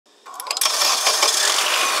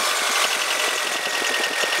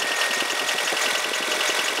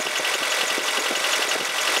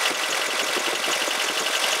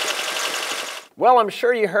Well, I'm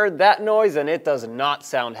sure you heard that noise and it does not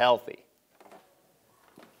sound healthy.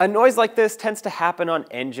 A noise like this tends to happen on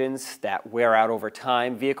engines that wear out over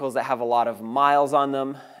time, vehicles that have a lot of miles on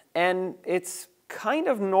them, and it's kind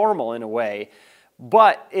of normal in a way.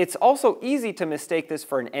 But it's also easy to mistake this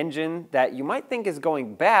for an engine that you might think is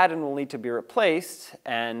going bad and will need to be replaced,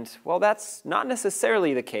 and well, that's not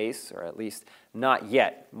necessarily the case, or at least not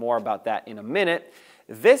yet. More about that in a minute.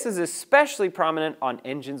 This is especially prominent on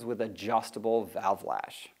engines with adjustable valve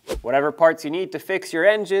lash. Whatever parts you need to fix your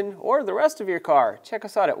engine or the rest of your car, check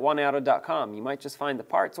us out at oneauto.com. You might just find the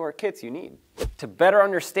parts or kits you need. To better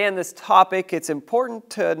understand this topic, it's important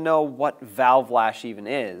to know what valve lash even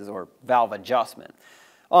is, or valve adjustment.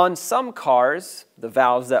 On some cars, the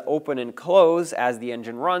valves that open and close as the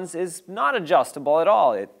engine runs is not adjustable at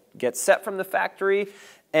all. It gets set from the factory,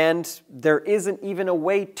 and there isn't even a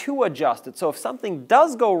way to adjust it. So if something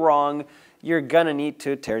does go wrong, you're gonna need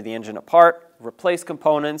to tear the engine apart, replace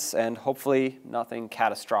components, and hopefully nothing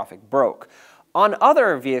catastrophic broke. On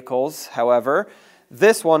other vehicles, however,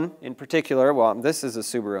 this one in particular, well, this is a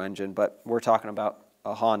Subaru engine, but we're talking about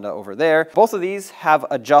a Honda over there. Both of these have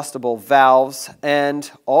adjustable valves, and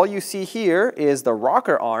all you see here is the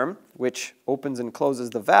rocker arm, which opens and closes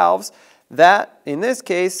the valves. That, in this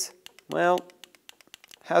case, well,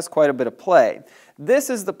 has quite a bit of play. This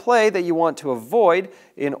is the play that you want to avoid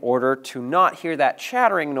in order to not hear that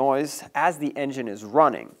chattering noise as the engine is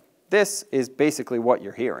running. This is basically what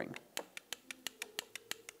you're hearing.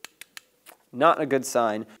 Not a good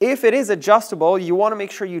sign. If it is adjustable, you want to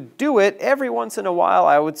make sure you do it every once in a while.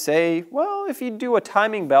 I would say, well, if you do a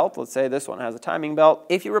timing belt, let's say this one has a timing belt,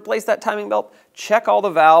 if you replace that timing belt, check all the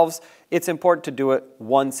valves. It's important to do it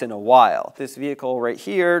once in a while. This vehicle right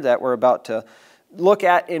here that we're about to look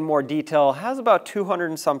at in more detail has about 200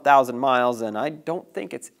 and some thousand miles, and I don't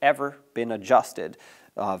think it's ever been adjusted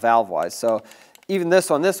valve-wise. So even this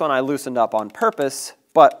one I loosened up on purpose,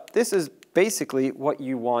 but this is basically what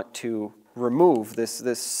you want to remove, this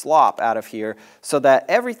slop out of here, so that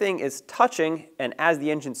everything is touching, and as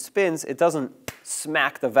the engine spins, it doesn't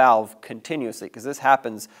smack the valve continuously, because this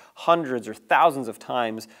happens hundreds or thousands of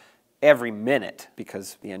times every minute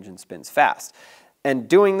because the engine spins fast. And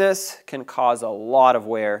doing this can cause a lot of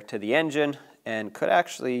wear to the engine and could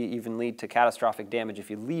actually even lead to catastrophic damage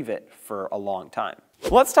if you leave it for a long time.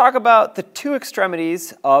 Let's talk about the two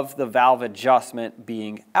extremities of the valve adjustment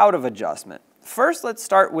being out of adjustment. First, let's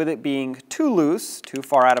start with it being too loose, too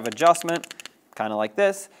far out of adjustment, kind of like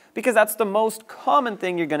this, because that's the most common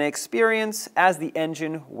thing you're going to experience as the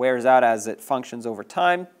engine wears out, as it functions over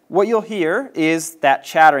time. What you'll hear is that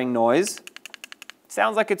chattering noise.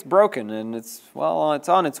 Sounds like it's broken, and it's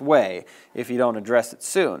on its way if you don't address it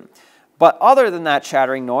soon. But other than that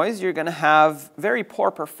chattering noise, you're going to have very poor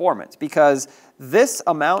performance, because this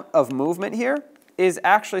amount of movement here is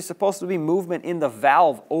actually supposed to be movement in the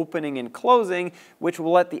valve opening and closing, which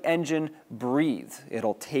will let the engine breathe.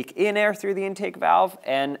 It'll take in air through the intake valve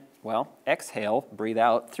and, well, exhale, breathe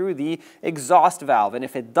out through the exhaust valve. And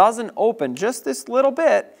if it doesn't open just this little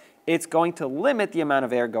bit, it's going to limit the amount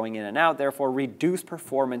of air going in and out, therefore reduce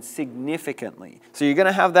performance significantly. So you're going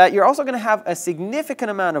to have that. You're also going to have a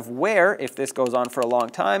significant amount of wear, if this goes on for a long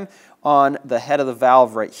time, on the head of the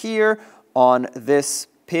valve right here, on this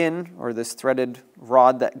pin or this threaded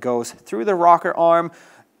rod that goes through the rocker arm,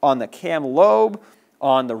 on the cam lobe,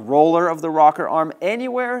 on the roller of the rocker arm.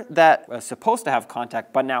 Anywhere that was supposed to have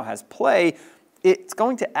contact but now has play, it's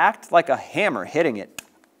going to act like a hammer hitting it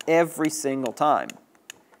every single time.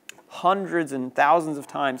 Hundreds and thousands of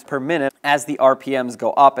times per minute as the RPMs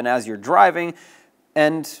go up and as you're driving,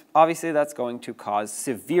 and obviously that's going to cause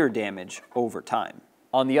severe damage over time.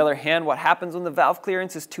 On the other hand, what happens when the valve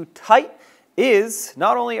clearance is too tight is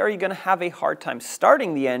not only are you going to have a hard time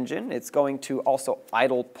starting the engine, it's going to also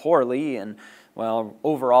idle poorly and, well,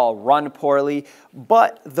 overall run poorly,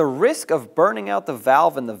 but the risk of burning out the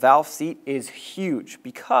valve and the valve seat is huge,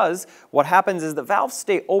 because what happens is the valves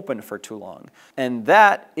stay open for too long, and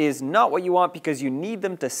that is not what you want, because you need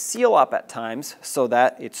them to seal up at times so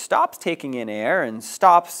that it stops taking in air and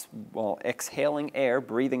stops, well, exhaling air,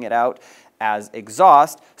 breathing it out as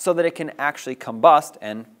exhaust, so that it can actually combust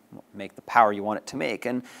and make the power you want it to make.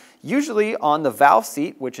 And usually on the valve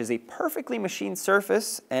seat, which is a perfectly machined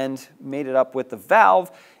surface and made it up with the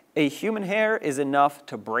valve, a human hair is enough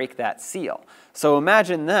to break that seal. So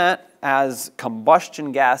imagine that as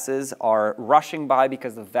combustion gases are rushing by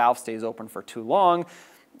because the valve stays open for too long,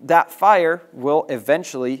 that fire will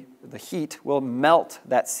eventually, the heat will melt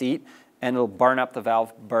that seat and it'll burn up the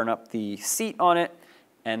valve, burn up the seat on it,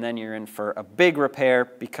 and then you're in for a big repair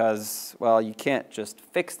because, well, you can't just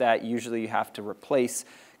fix that. Usually you have to replace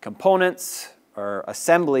components, or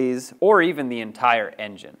assemblies, or even the entire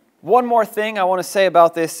engine. One more thing I want to say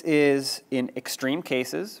about this is in extreme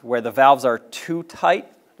cases where the valves are too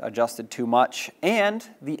tight, adjusted too much, and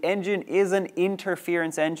the engine is an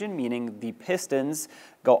interference engine, meaning the pistons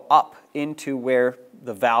go up into where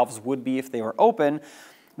the valves would be if they were open.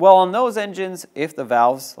 Well, on those engines, if the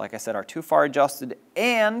valves, like I said, are too far adjusted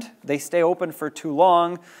and they stay open for too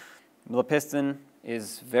long, the piston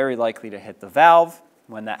is very likely to hit the valve.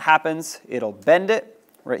 When that happens, it'll bend it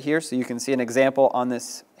right here. So you can see an example on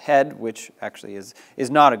this head, which actually is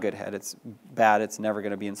not a good head. It's bad. It's never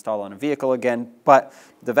going to be installed on a vehicle again. But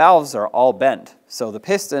the valves are all bent. So the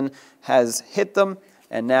piston has hit them,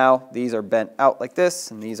 and now these are bent out like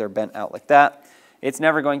this, and these are bent out like that. It's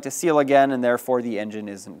never going to seal again, and therefore the engine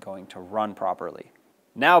isn't going to run properly.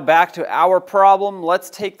 Now back to our problem. Let's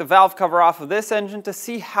take the valve cover off of this engine to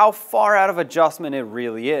see how far out of adjustment it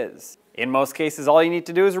really is. In most cases, all you need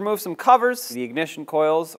to do is remove some covers, the ignition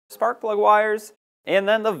coils, spark plug wires, and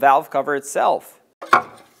then the valve cover itself.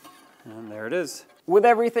 And there it is. With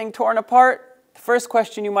everything torn apart, the first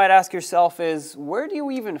question you might ask yourself is, where do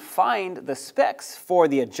you even find the specs for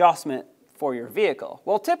the adjustment for your vehicle?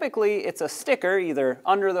 Well, typically it's a sticker either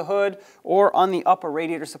under the hood or on the upper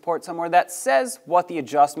radiator support somewhere that says what the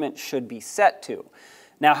adjustment should be set to.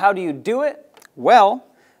 Now, how do you do it? Well,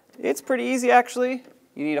 it's pretty easy actually.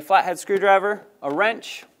 You need a flathead screwdriver, a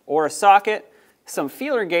wrench, or a socket, some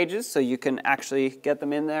feeler gauges so you can actually get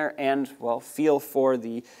them in there and, well, feel for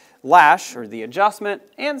the lash or the adjustment,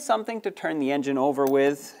 and something to turn the engine over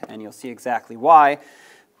with, and you'll see exactly why.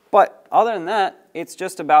 But other than that, it's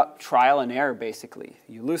just about trial and error basically.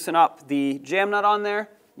 You loosen up the jam nut on there,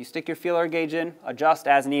 you stick your feeler gauge in, adjust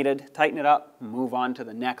as needed, tighten it up, move on to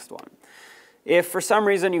the next one. If for some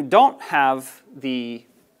reason you don't have the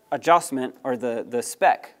adjustment or the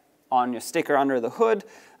spec on your sticker under the hood,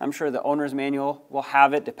 I'm sure the owner's manual will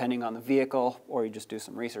have it depending on the vehicle, or you just do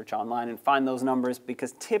some research online and find those numbers,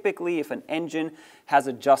 because typically if an engine has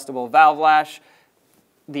adjustable valve lash,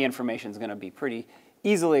 the information is going to be pretty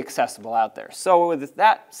easily accessible out there. So with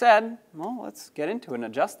that said, well, let's get into it and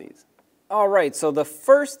adjust these. All right, so the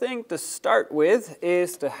first thing to start with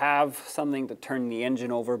is to have something to turn the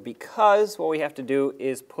engine over, because what we have to do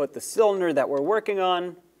is put the cylinder that we're working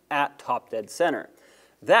on at top dead center.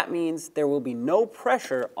 That means there will be no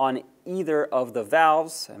pressure on either of the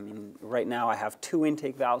valves. I mean, right now I have 2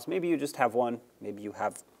 intake valves. Maybe you just have 1, maybe you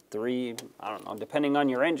have 3, I don't know, depending on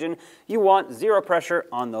your engine. You want 0 pressure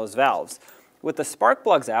on those valves. With the spark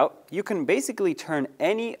plugs out, you can basically turn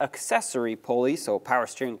any accessory pulley, so power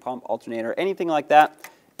steering pump, alternator, anything like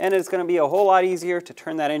that, and it's going to be a whole lot easier to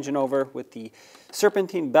turn that engine over with the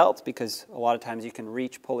serpentine belt, because a lot of times you can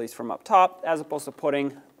reach pulleys from up top as opposed to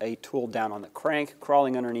putting a tool down on the crank,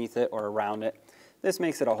 crawling underneath it or around it. This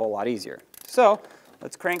makes it a whole lot easier. So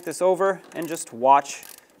let's crank this over and just watch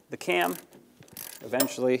the cam.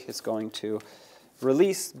 Eventually it's going to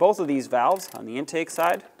release both of these valves on the intake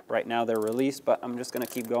side. Right now they're released, but I'm just going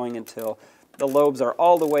to keep going until the lobes are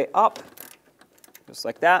all the way up, just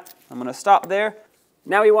like that. I'm going to stop there.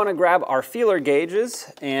 Now we want to grab our feeler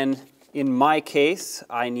gauges, and in my case,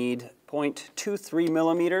 I need 0.23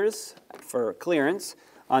 millimeters for clearance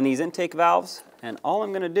on these intake valves. And all I'm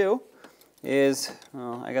going to do is,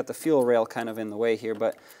 well, I got the fuel rail kind of in the way here,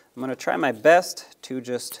 but I'm going to try my best to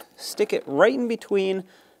just stick it right in between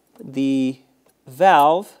the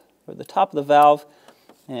valve, or the top of the valve,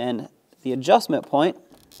 and the adjustment point.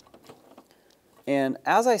 And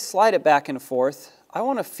as I slide it back and forth, I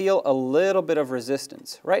want to feel a little bit of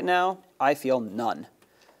resistance. Right now, I feel none.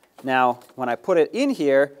 Now, when I put it in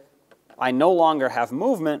here, I no longer have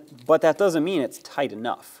movement, but that doesn't mean it's tight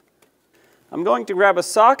enough. I'm going to grab a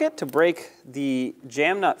socket to break the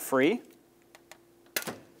jam nut free.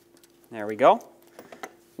 There we go.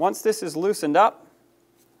 Once this is loosened up,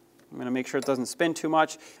 I'm going to make sure it doesn't spin too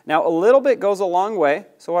much. Now, a little bit goes a long way,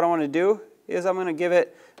 so what I want to do is I'm going to give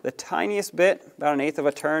it the tiniest bit, about 1/8 of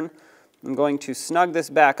a turn. I'm going to snug this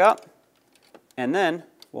back up, and then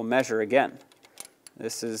we'll measure again.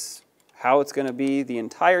 This is how it's going to be the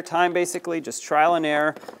entire time, basically, just trial and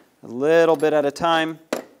error, a little bit at a time,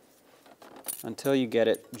 until you get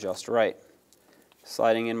it just right.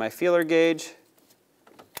 Sliding in my feeler gauge.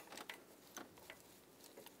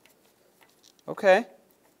 Okay,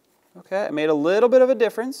 I made a little bit of a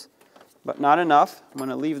difference, but not enough. I'm going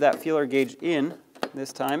to leave that feeler gauge in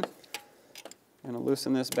this time. I'm going to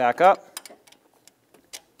loosen this back up.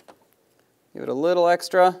 Give it a little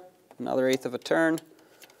extra, another 1/8 of a turn.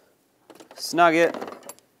 Snug it.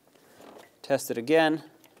 Test it again.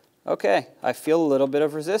 Okay, I feel a little bit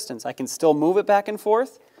of resistance. I can still move it back and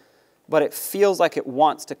forth, but it feels like it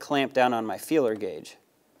wants to clamp down on my feeler gauge.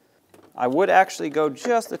 I would actually go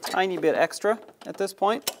just a tiny bit extra at this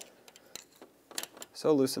point.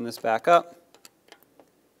 So loosen this back up,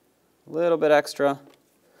 a little bit extra,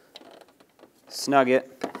 snug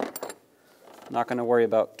it. Not going to worry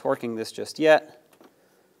about torquing this just yet.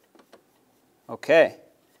 Okay,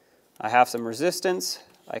 I have some resistance.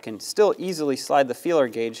 I can still easily slide the feeler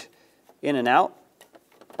gauge in and out,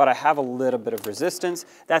 but I have a little bit of resistance.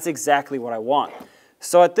 That's exactly what I want.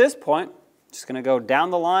 So at this point, just going to go down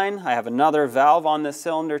the line. I have another valve on this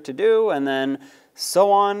cylinder to do, and then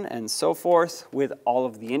so on and so forth with all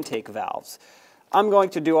of the intake valves. I'm going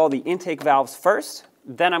to do all the intake valves first,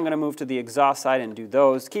 then I'm going to move to the exhaust side and do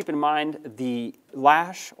those. Keep in mind the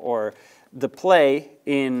lash or the play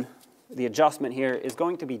in the adjustment here is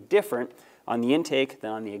going to be different on the intake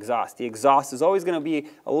than on the exhaust. The exhaust is always going to be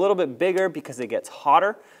a little bit bigger because it gets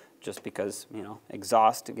hotter, just because, you know,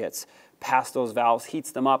 exhaust gets past those valves,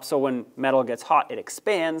 heats them up. So when metal gets hot, it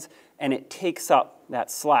expands and it takes up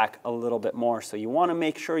that slack a little bit more. So you want to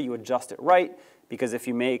make sure you adjust it right, because if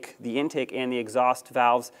you make the intake and the exhaust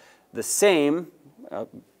valves the same,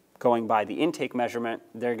 going by the intake measurement,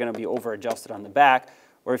 they're going to be over adjusted on the back.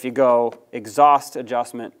 Or if you go exhaust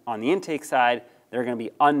adjustment on the intake side, they're going to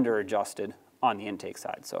be under adjusted on the intake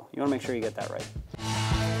side. So you want to make sure you get that right.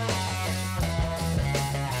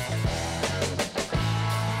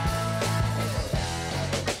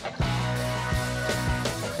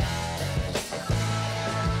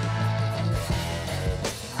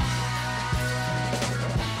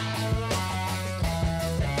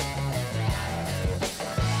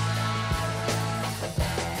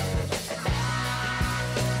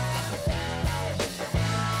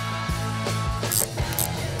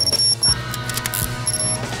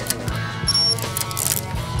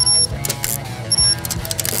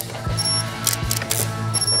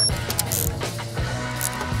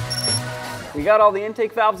 We got all the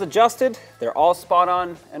intake valves adjusted. They're all spot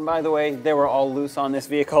on. And by the way, they were all loose on this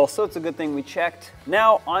vehicle, so it's a good thing we checked.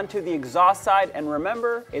 Now onto the exhaust side, and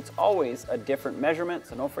remember, it's always a different measurement,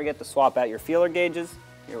 so don't forget to swap out your feeler gauges.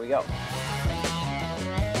 Here we go.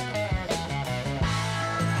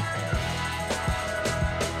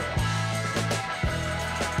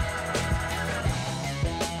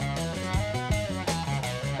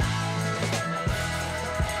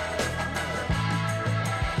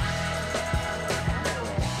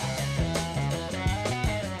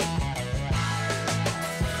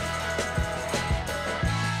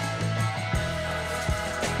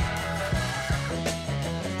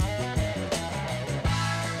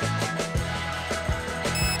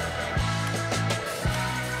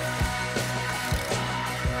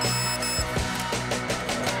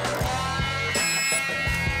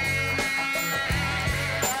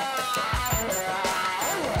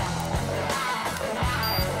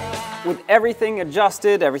 With everything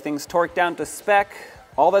adjusted, everything's torqued down to spec,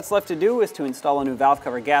 all that's left to do is to install a new valve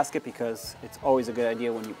cover gasket, because it's always a good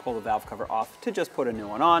idea when you pull the valve cover off to just put a new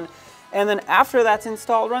one on. And then after that's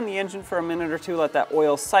installed, run the engine for a minute or two, let that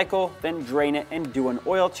oil cycle, then drain it and do an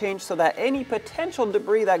oil change so that any potential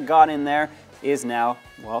debris that got in there is now,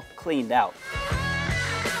 well, cleaned out.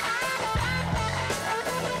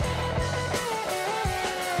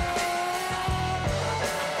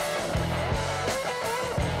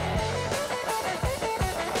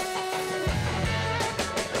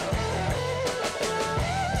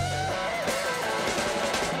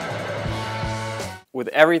 With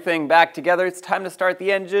everything back together, it's time to start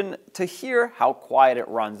the engine to hear how quiet it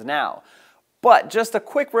runs now. But just a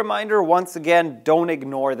quick reminder, once again, don't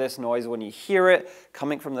ignore this noise when you hear it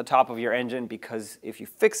coming from the top of your engine, because if you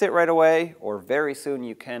fix it right away or very soon,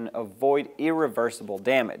 you can avoid irreversible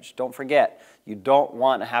damage. Don't forget, you don't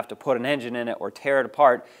want to have to put an engine in it or tear it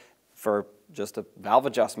apart for just a valve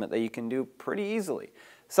adjustment that you can do pretty easily.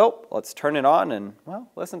 So let's turn it on and, well,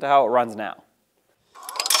 listen to how it runs now.